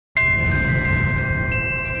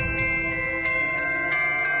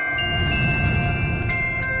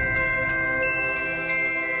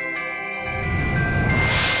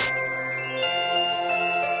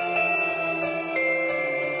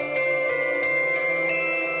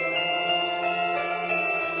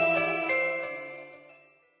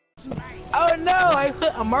I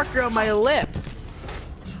put a marker on my lip.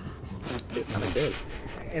 It's kind of good.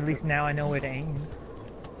 At least now I know where to aim.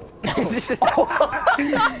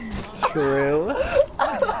 True.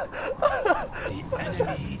 The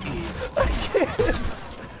enemy is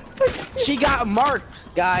She got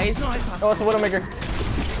marked, guys. Oh, it's a Widowmaker.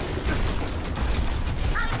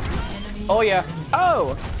 Oh yeah.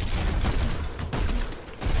 Oh.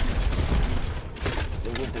 It's a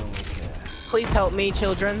Widowmaker. Please help me,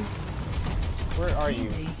 children. Where are you?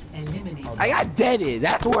 I got deaded.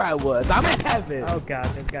 That's where I was. I'm in heaven. Oh god,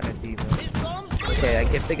 there's got a diva. Okay, I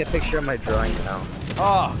can take a picture of my drawing now.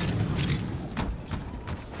 Oh.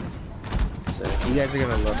 So you guys are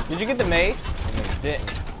gonna look. Did you get the May?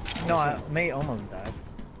 Didn't. No, May almost died.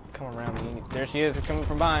 Come around me. There she is. It's coming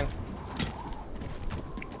from behind.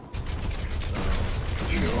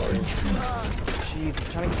 Jeez, I'm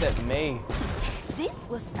trying to get that May. This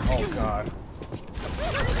was Oh god.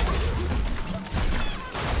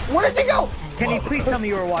 Where did she go? Can you please tell me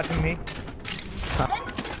you were watching me?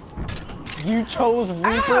 You chose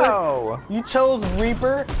Reaper? Ow! You chose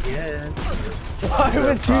Reaper? Yeah. Why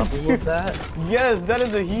would you Problem do with that? Yes, that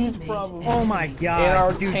is a huge problem. Oh my And god,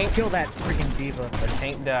 our dude, tank- kill that freaking diva. The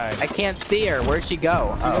tank died. I can't see her. Where'd she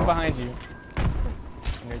go? She's Oh. behind you. And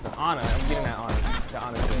there's an Ana. I'm getting that Ana. The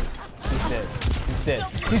Ana's dead. She's dead.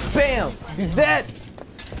 She's dead. She's bam! She's dead!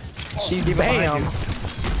 She's behind bam.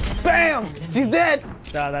 Bam! She's dead!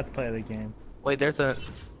 Nah, that's play of the game. Wait, there's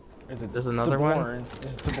another one?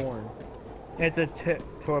 There's Taborn. It's a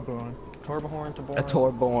Torbjorn. Torbjorn, Taborn. A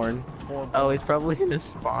Torborn. Torbjorn. Oh, he's probably in his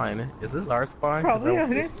spawn. Is this our spawn? Probably Is that on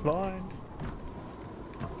what his spawn.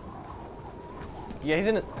 Yeah, he's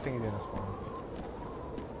in it. I think he's in his spawn.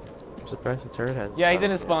 I'm surprised the turret has. Yeah, he's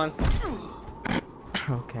in his spawn.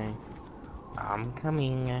 Okay. I'm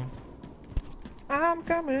coming. I'm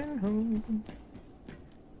coming home.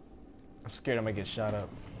 I'm scared I might get shot up.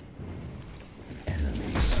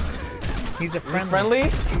 He's a friendly.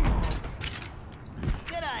 Friendly?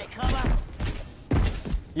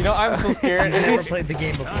 You know, I'm so scared. I've never played the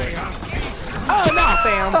game before. Oh no,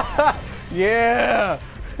 fam! Yeah!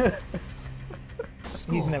 He's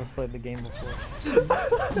never played the game before.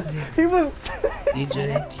 He was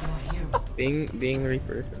DJ. Being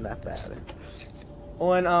Reaper isn't that bad.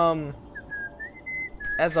 on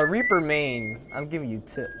as a Reaper main, I'm giving you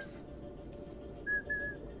tips.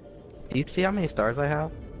 Do you see how many stars I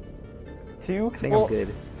have? 2? I think I'm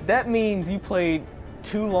good. That means you played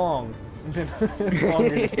too long.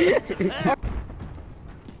 Longer.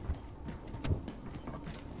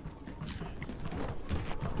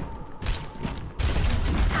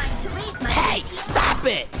 Hey, stop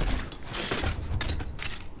it!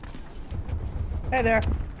 Hey there.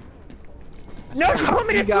 No, you want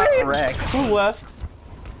me to got sleep? wrecked. Who left?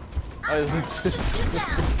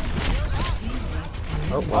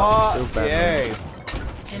 Oh, wow. Oh, Feels bad. yay.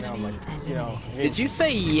 You know, Did you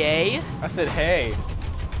say yay? I said hey.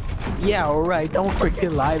 Yeah, alright. Don't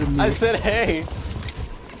freaking lie to me. I said hey.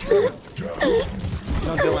 No,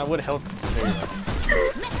 Dylan, I would help.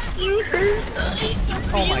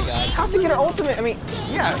 Oh my god. How'd you get her ultimate? I mean,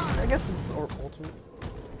 yeah, I guess it's ultimate.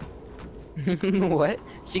 What?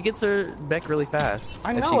 She gets her back really fast.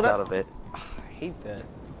 I if know, she's that- out of it. I hate that.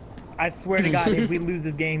 I swear to god, if we lose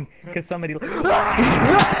this game, because somebody... We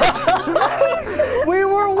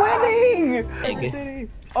were winning! Egg.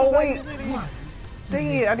 Oh wait,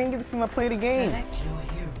 dang it! I didn't get to see my play the game.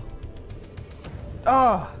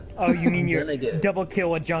 Oh, Oh, you mean your Gonna get- double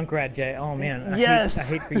kill with Junkrat, Jay? Oh man, Yes. I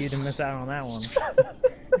hate for you to miss out on that one.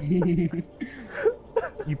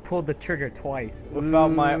 You pulled the trigger twice. without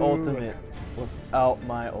my ultimate. Without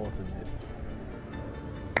my ultimate.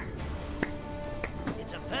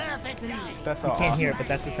 That's You how can't awesome. hear it, but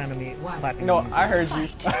that's the sound of me clapping. No, music. I heard you.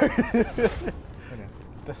 Okay.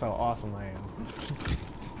 That's how awesome I am.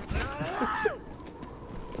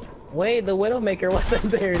 Wait, the Widowmaker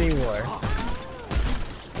wasn't there anymore.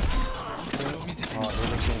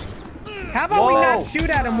 How about we Whoa. not shoot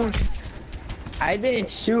at him? I didn't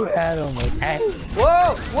shoot at him, okay?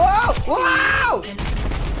 Whoa! Whoa! Whoa!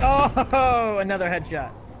 Oh, another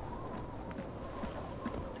headshot.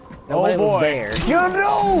 Nobody Oh boy! was there. You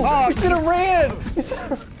no! Oh, You should have ran!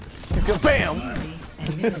 Bam!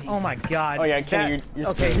 Oh my god. Oh yeah, Kenny, That- you're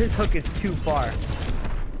okay, screwed. his hook is too far.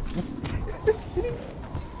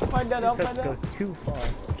 Find that out, His find hook out. goes too far.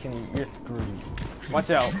 Kenny, you're screwed. Watch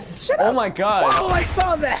out. Shut Oh up. my god. Oh, I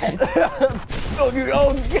saw that! Oh, you,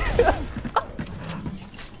 oh,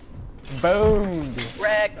 boom.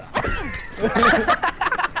 Rex!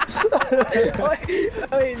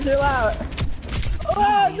 Wait, chill out.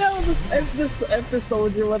 Oh no! If the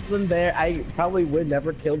soldier wasn't there, I probably would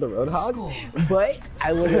never kill the Roadhog, but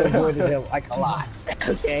I would have avoided him like a lot.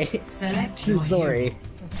 Okay. True story.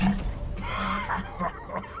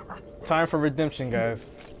 Time for redemption, guys.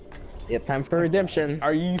 Yep, time for redemption.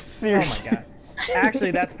 Are you serious? Oh my god.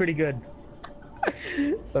 Actually, that's pretty good.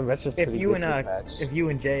 So that's just pretty good this match. If you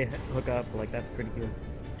and Jay hook up, like that's pretty good.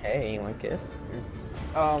 Hey, you want to kiss?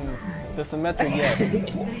 The symmetric yes.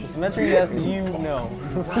 The symmetric yes, you no.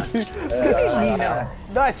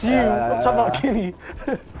 Not you. I'm talking about Kenny.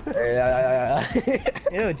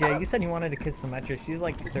 Ew, Jay, you said you wanted to kiss Symmetra. She's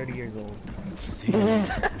like 30 years old.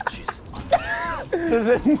 Does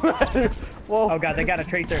it matter? Whoa. Oh god, they got a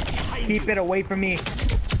tracer. Keep it away from me.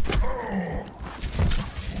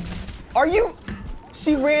 Are you?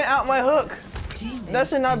 She ran out my hook. That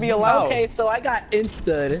should not be allowed. Okay, so I got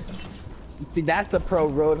insta'd. See, that's a pro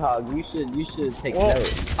Roadhog. You should take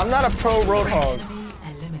note. I'm not a pro Roadhog.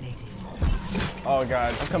 Oh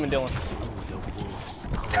god, I'm coming, Dylan.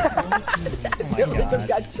 Dylan just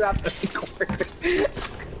got trapped in the corner.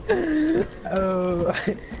 Oh,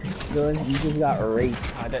 Dylan, you just got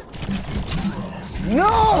raped. No!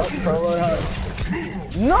 Oh, pro Roadhog.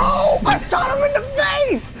 No! I shot him in the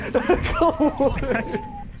face! Come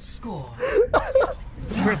on. Score.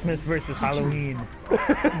 Christmas versus Halloween.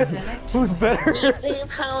 Who's better? This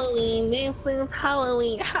is Halloween. This is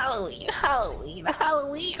Halloween. Halloween. Halloween.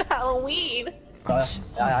 Halloween. Halloween.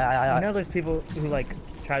 You know those people who like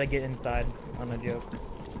try to get inside on a joke.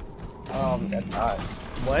 That's not.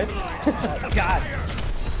 What? God.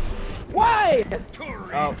 Why?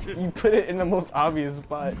 Oh, you put it in the most obvious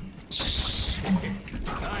spot.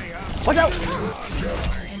 Watch out!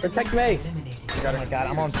 Protect me. Oh my god,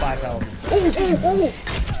 I'm on 5 health.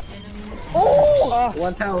 Oh!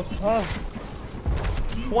 One health. Oh.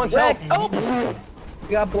 One health. Oh!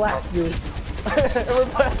 You got blasted. We're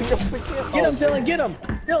blasting him. Get him, Dylan, get him!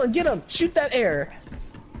 Dylan, get him! Shoot that air!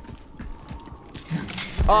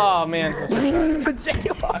 Oh man.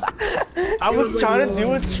 I was trying to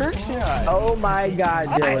do a trick shot. Oh my god,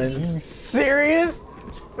 Are Dylan. you serious?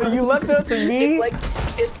 You left it up to me?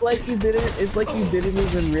 It's like you didn't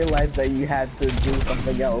even realize that you had to do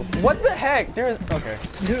something else. What the heck? There's okay.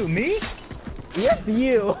 Who, me? Yes,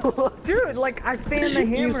 you! Dude, like I fanned the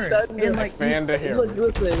hammer. You stunned him. And like Look,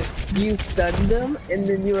 listen, you stunned him, and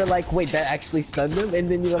then you were like, wait, that actually stunned him? And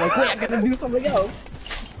then you were like, wait, I gotta do something else.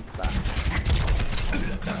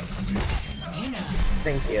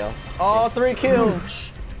 Thank you. All 3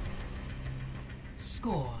 kills.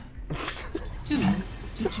 Score.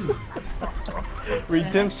 2-2.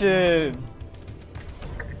 Redemption.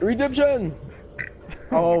 Redemption!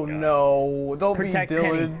 Oh no. Don't Protect be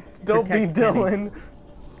Dylan. Penny. Don't Protect be Dylan.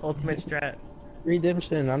 Ultimate strat.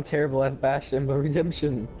 Redemption. I'm terrible as Bastion, but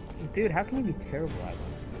redemption. Dude, how can you be terrible at this?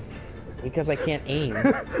 Because I can't aim.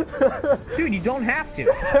 Dude, you don't have to.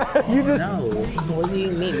 You just No. What do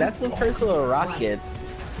you mean? That's what personal rockets.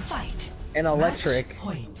 Fight. And electric. Match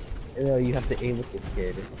point. You know, you have to aim with this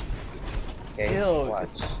kid. Okay, Ew. watch.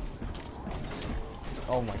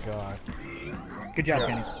 Oh my god. Good job,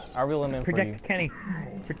 Kenny. I reel him in for you. Protect Kenny.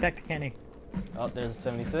 Protect Kenny. Oh, there's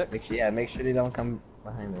 76. Make sure they don't come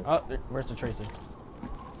behind us. Oh, where's the tracer?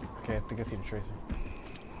 Okay, I think I see the tracer.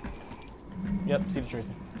 Yep, see the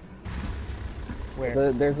tracer.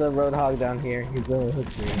 Where? There's a Roadhog down here. He's gonna hook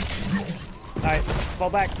me. Alright, fall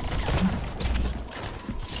back.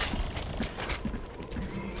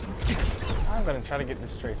 I'm gonna try to get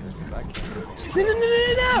this tracer. I can't.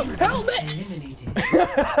 No! Help me! Eliminated.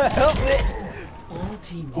 Help me! All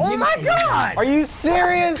teammates. Oh my god! Are you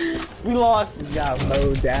serious? We lost. He got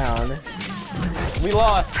mowed down. We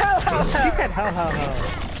lost. She said ho ho ho.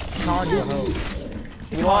 Called you a hoe.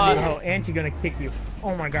 We Called you a lost. hoe, and she's gonna kick you.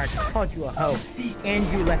 Oh my god, she called you a hoe. And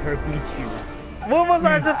you let her beat you. What was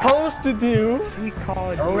I supposed to do? She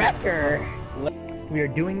called you A wrecker! We are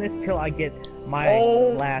doing this till I get my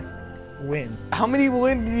last win. How many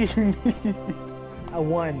wins do you need? A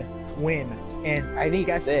 1 win. And I need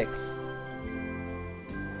guess 6.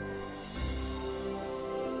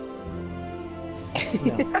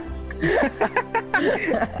 no.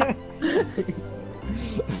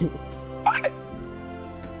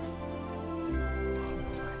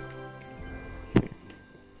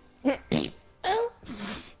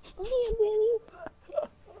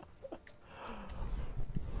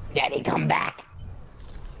 Daddy, come back!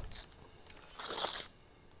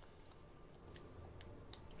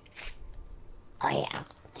 Oh yeah.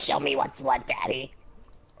 Show me what's what, Daddy.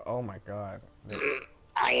 Oh my god.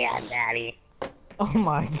 Oh yeah, Daddy. Oh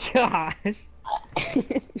my gosh.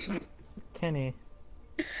 Kenny.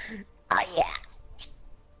 Oh yeah.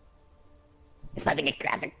 It's about to get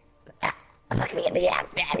graphic. Look me in the ass,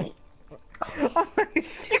 daddy. Oh my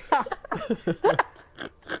god.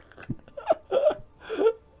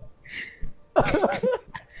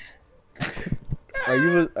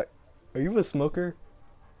 Are you a smoker?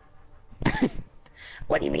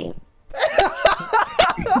 What do you mean?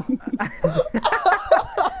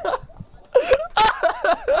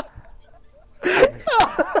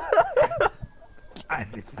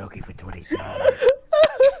 I've been smoking for 22 hours.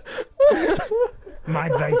 My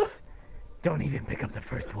advice, don't even pick up the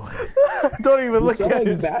first one. Don't even look Sound at like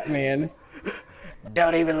it. Batman.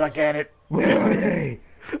 Don't even look at it. Where are they?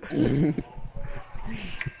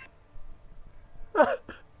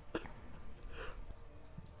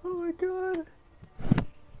 Oh my god.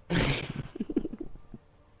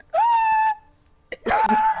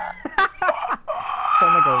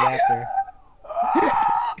 Sound like a raptor.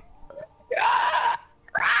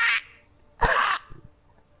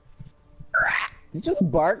 You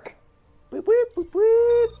just bark. Whip, whip, whip,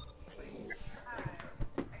 whip.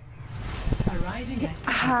 Arriving at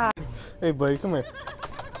Hey buddy, come here.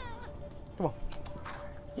 Come on.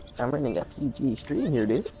 I'm running a PG stream here,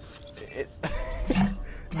 dude.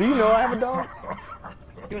 Do you know I have a dog?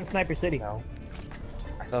 Doing Sniper City. No.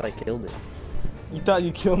 I thought I killed it. You thought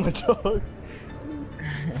you killed my dog? I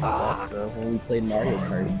thought so when we played Mario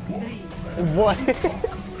Kart. What?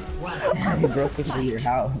 I broke into your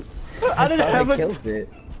house. I didn't thought have I a killed it.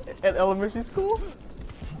 at elementary school?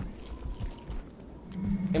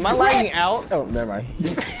 Am I lagging out? Oh, never mind.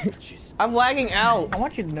 I'm lagging out. I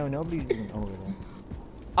want you to know nobody's even over there.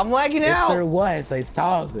 I'm lagging Yes, there out. was. I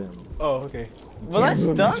saw them. Oh, okay. Well, that's Can't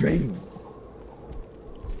move the stuck. train.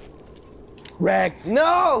 Rex.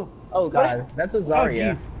 No! Oh god, that's a Oh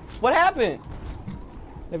Zarya. jeez. What happened?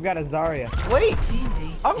 They've got a Zarya. Wait!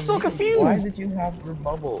 teammate. I'm so Why confused. did you have your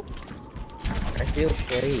bubble? I feel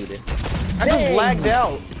played. I just lagged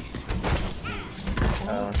out.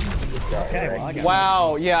 Okay, well, I got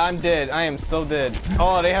Wow, yeah, I'm dead. I am so dead.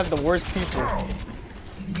 Oh, they have the worst people.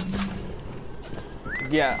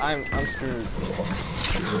 Yeah, I'm screwed.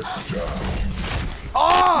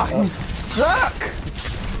 Oh, you suck!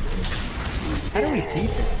 How do we keep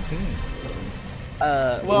it?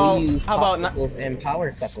 Well, we use how about not- popsicles and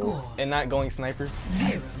power suckles. Score And not going snipers.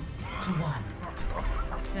 0-1.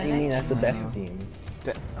 What do you mean that's the best team?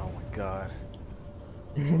 Oh my god.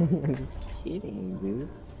 I'm just kidding, dude.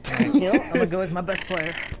 Kill. I'm gonna go as my best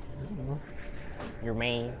player. You're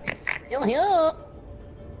mean. Yeah.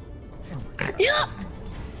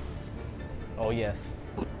 Oh yes.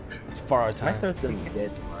 It's far out of My time. throat's gonna be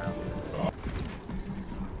dead tomorrow.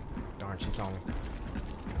 Darn, she saw me.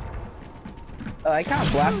 I kind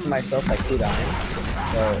of blasted myself like 2 times.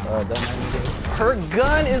 So, don't mind me doing. Her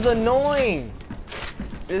gun is annoying.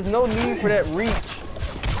 There's no need for that reach.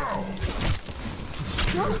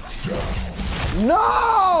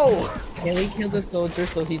 No! Can we kill the soldier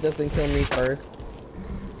so he doesn't kill me first?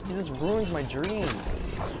 He just ruins my dream.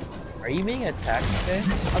 Are you being attacked today?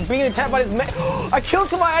 I'm being attacked by this man. I killed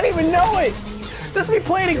somebody. I didn't even know it. That's me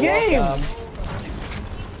playing a game.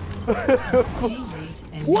 Teammate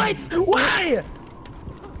and What? Why?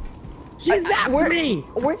 She zapped me!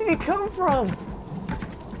 Where did he come from?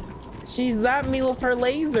 She zapped me with her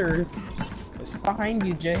lasers. Behind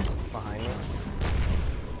you, Jay. Behind me.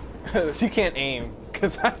 She can't aim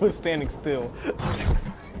because I was standing still.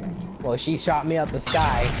 Well, she shot me out the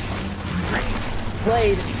sky.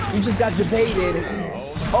 Played. You just got debated.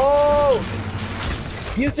 Oh!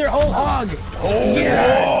 Use your whole hog. Oh!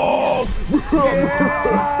 Yeah.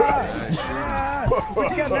 What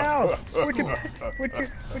you got now? What your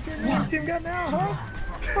new team got now, huh?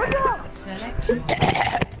 What's up? select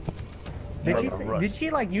Did she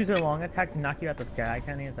like use her long attack to knock you out the sky,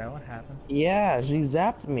 Kenny? Is that what happened? Yeah, she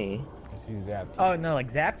zapped me. She zapped. Oh no,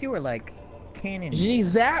 like zapped you or like cannon? She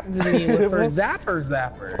zapped me with her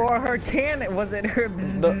zapper. Or her cannon? Was it her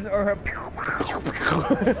bzz, bzz, or her pew pew?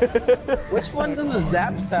 Which one does a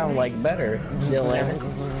zap sound like better, Dylan?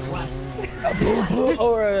 A boo boo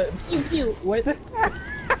or a pew pew? What?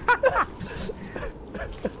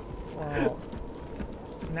 Well,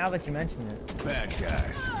 now that you mention it.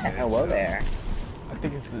 Hello there. I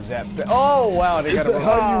think it's the zap. Oh wow, they got a.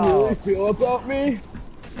 How you really feel about me?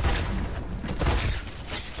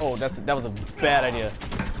 Oh, that was a bad idea.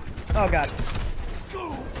 Oh god.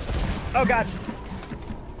 Oh god.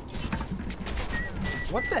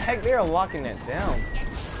 What the heck? They are locking that down.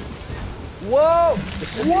 Whoa!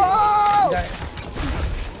 Whoa!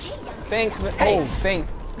 Thanks, May. Hey. Oh, thanks,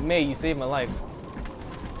 May. You saved my life.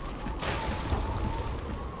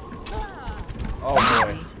 Oh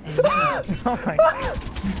boy. Oh my god.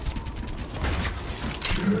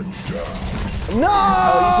 No!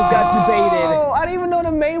 Oh, you just got debated. I didn't even know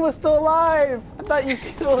the main was still alive. I thought you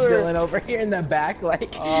killed her. Dylan over here in the back,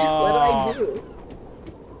 like, what did I do?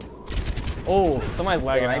 Oh, somebody's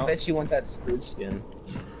lagging I out. bet you want that Scrooge skin.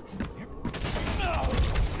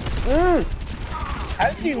 How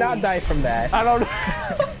did you not die from that? I don't know.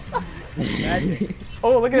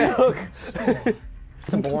 Oh, look at that hook.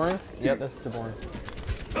 Taborn? Yep, that's Taborn.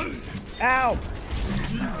 Ow!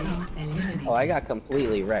 Oh, I got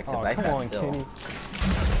completely wrecked because I come sat on, still. Kenny.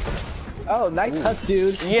 Oh, nice hook,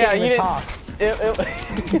 dude. Yeah, you didn't talk.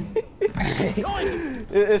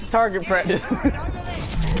 It's target practice.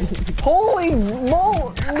 Holy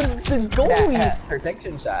moly! The goalie! That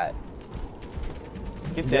protection shot.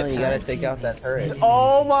 Get that Dylan, you gotta take out that turret.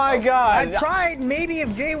 Oh my god! I tried. Maybe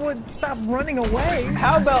if Jay would stop running away.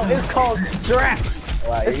 How about it's called strap?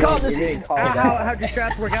 Wow, It's called this. How'd your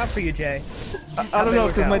strats work out for you, Jay? I don't know,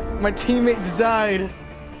 because my teammates died.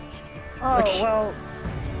 Oh, well.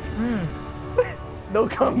 No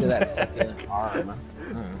To comeback. that second arm.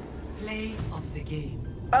 Play of the game.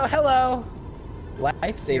 Oh, hello.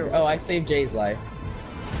 Life saved. Oh, I saved Jay's life.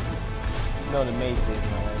 No, the main saved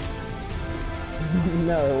my life.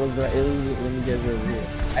 No, it was when you guys were over here.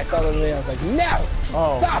 I saw the video, I was like, no!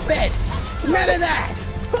 Oh. Stop it! None of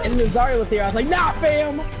that! And then Zarya was here, I was like, nah,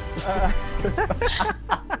 fam!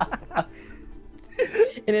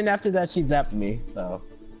 And then after that, she zapped me, so.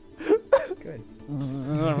 Good.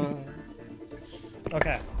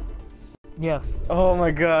 Okay. Yes. Oh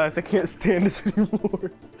my gosh, I can't stand this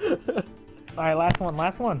anymore. Alright, last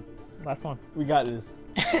one. We got this.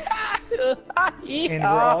 And we're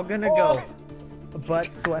all gonna go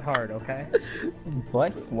butt sweat hard, okay?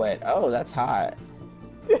 Butt sweat. Oh, that's hot.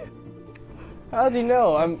 How'd you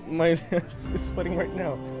know? I'm sweating right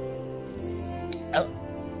now. Oh.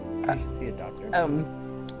 I should see a doctor.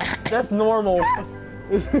 That's normal.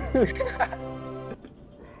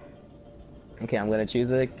 Okay, I'm gonna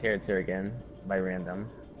choose a character again by random.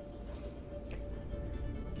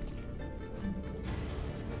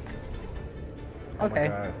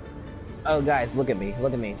 Okay. Oh, guys, look at me.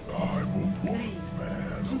 Look at me.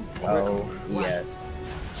 Oh, yes.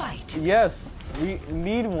 Fight. Yes, we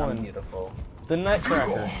need I'm one. beautiful. The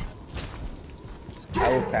Nutcracker.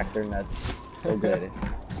 I will crack their nuts. So good.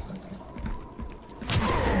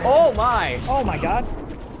 Oh my! Oh my god.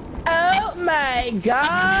 Oh my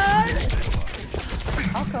god!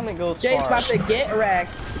 How come it goes Jay's far? about to get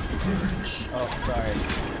wrecked. Oh, sorry.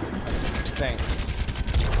 Thanks.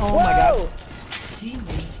 Oh my god.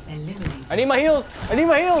 Teammate eliminated. I need my heals! I need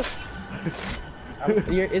my heels!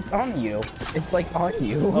 It's on you. It's like on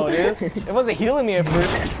you. Oh, it is? It wasn't healing me at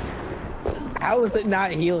first. How is it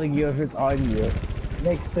not healing you if it's on you?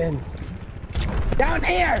 Makes sense. Down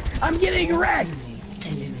here! I'm getting wrecked!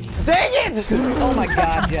 Eliminated. Dang it! Oh my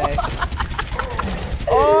god, Jay.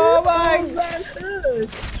 Oh my! That hurt.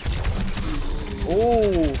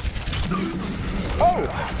 Oh! Oh!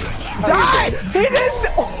 Die! He didn't!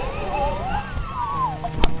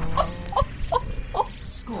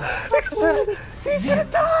 Score. He should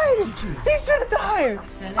have died! He should have died!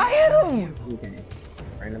 I hit him! Okay.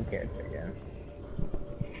 Random character again.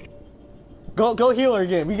 Go healer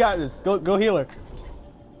again. We got this. Go healer.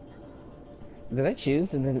 Did I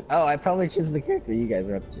choose? And then I probably choose the character you guys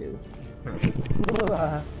are up to choose.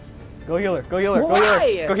 Go healer. Go healer. Go Why?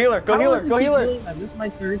 healer. Go healer. Go How healer. is it Go keep healer. doing that? This is my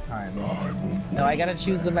third time. No, I gotta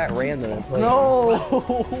choose them at random and play. No.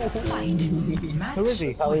 Fight. Match. Who is he?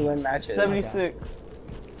 That's how we win matches. 76.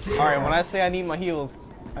 All right. When I say I need my heals,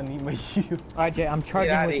 I need my heals. Alright, Jay, I'm Get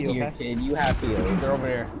charging out with of you, here, okay? kid. You have heals. They're over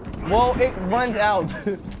there. Well, it runs out.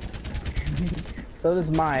 So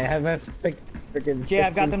does mine. I have a freaking. Jay,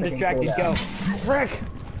 I've got them distracted. Go. Frick.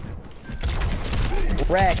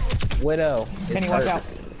 Wrecked. Widow. is Kenny, watch hurt. out.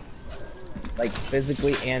 Like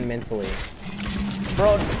physically and mentally.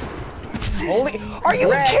 Bro. Holy. Are you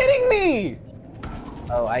Rex. kidding me?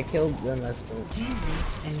 Oh, I killed them. That's so...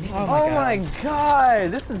 Teammate eliminated. Oh Oh my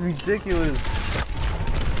god. This is ridiculous.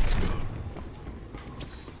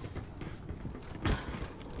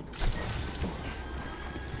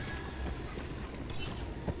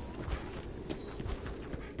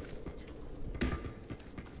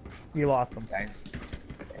 You lost them. guys.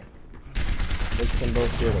 Okay. They can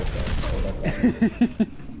both do it, so that's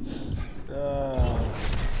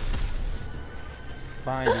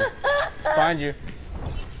Find you. Find you.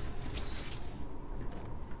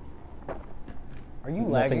 Are you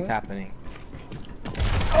lagging? Nothing's happening.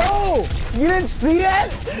 Oh! You didn't see that?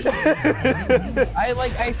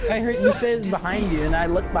 I heard you said it's behind you, and I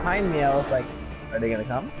looked behind me. I was like, are they gonna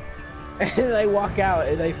come? And I walk out,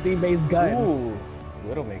 and I see May's gun. Ooh.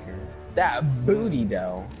 Widowmaker. That booty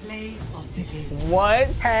though. Play of the game. What?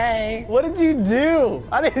 Hey. What did you do?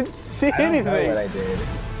 I didn't see I don't anything. know what I did.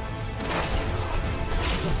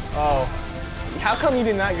 Oh. How come you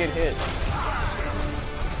did not get hit?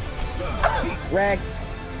 Rex.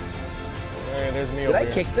 Hey, there's me Did over I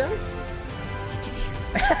here. kick them?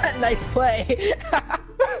 Nice play.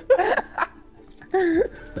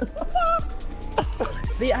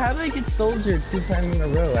 See, how do I get soldier 2 times in a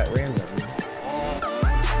row at random?